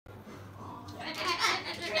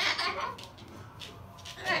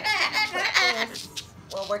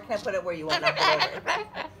Where can I put it where you won't knock it over?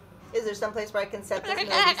 Is there someplace where I can set this and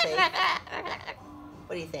it'll be safe?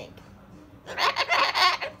 What do you think?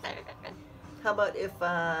 How about if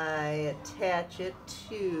I attach it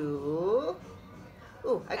to...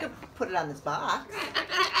 Ooh, I could put it on this box.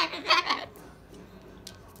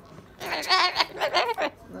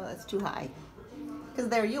 No, that's too high. Because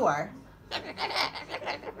there you are.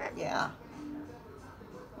 Yeah.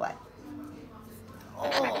 What?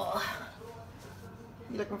 Oh.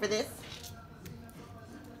 You looking for this?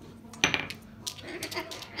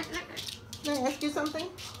 Can I ask you something?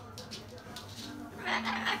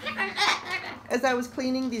 As I was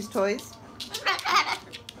cleaning these toys,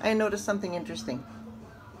 I noticed something interesting.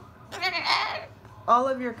 All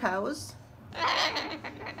of your cows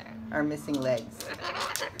are missing legs.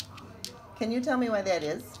 Can you tell me why that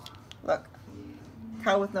is? Look,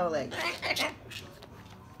 cow with no legs.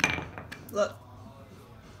 Look,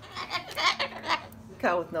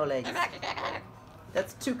 cow with no legs.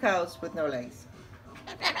 That's 2 cows with no legs.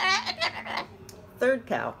 Third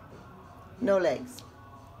cow, no legs.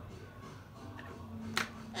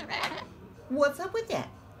 What's up with that?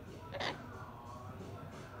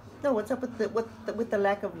 No, what's up with the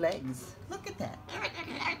lack of legs? Look at that.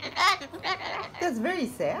 That's very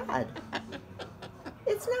sad.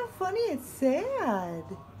 It's not funny, it's sad.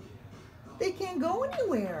 They can't go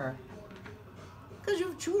anywhere because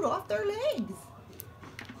you've chewed off their legs.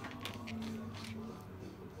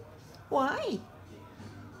 Why?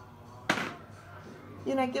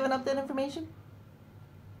 You're not giving up that information?